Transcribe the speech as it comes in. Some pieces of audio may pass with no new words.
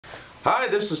Hi,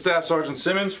 this is Staff Sergeant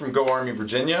Simmons from Go Army,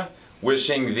 Virginia,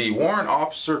 wishing the Warrant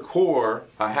Officer Corps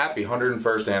a happy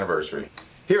 101st anniversary.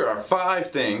 Here are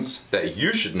 5 things that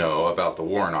you should know about the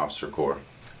Warrant Officer Corps.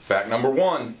 Fact number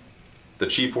 1, the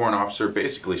Chief Warrant Officer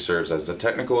basically serves as the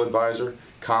technical advisor,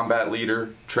 combat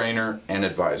leader, trainer, and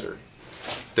advisor.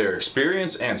 Their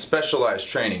experience and specialized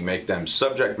training make them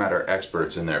subject matter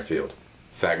experts in their field.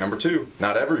 Fact number 2,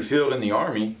 not every field in the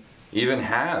Army even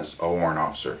has a warrant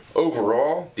officer.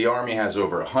 Overall, the Army has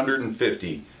over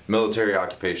 150 military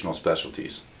occupational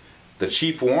specialties. The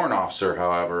Chief Warrant Officer,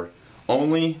 however,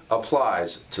 only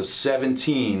applies to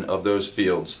 17 of those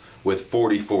fields with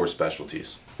 44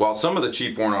 specialties. While some of the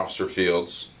Chief Warrant Officer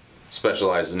fields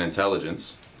specialize in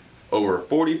intelligence, over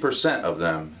 40% of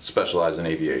them specialize in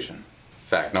aviation.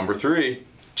 Fact number 3,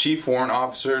 Chief Warrant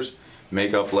Officers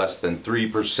make up less than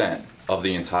 3% of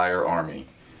the entire Army,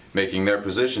 making their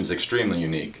positions extremely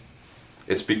unique.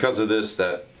 It's because of this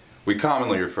that we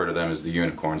commonly refer to them as the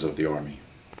unicorns of the Army.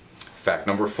 Fact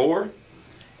number 4,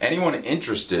 anyone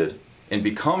interested in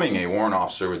becoming a warrant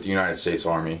officer with the United States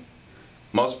Army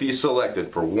must be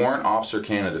selected for Warrant Officer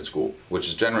Candidate School, which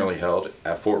is generally held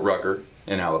at Fort Rucker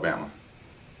in Alabama.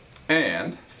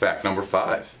 And fact number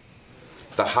 5,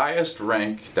 the highest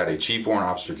rank that a Chief Warrant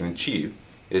Officer can achieve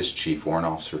is Chief Warrant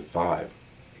Officer 5.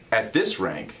 At this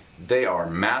rank, they are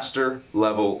master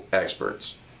level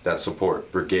experts that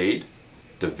support brigade,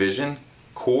 division,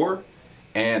 corps,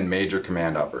 and major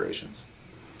command operations.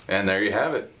 And there you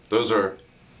have it. Those are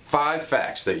 5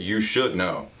 facts that you should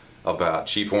know about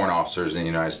Chief Warrant Officers in the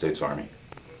United States Army.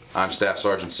 I'm Staff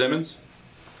Sergeant Simmons.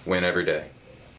 Win every day.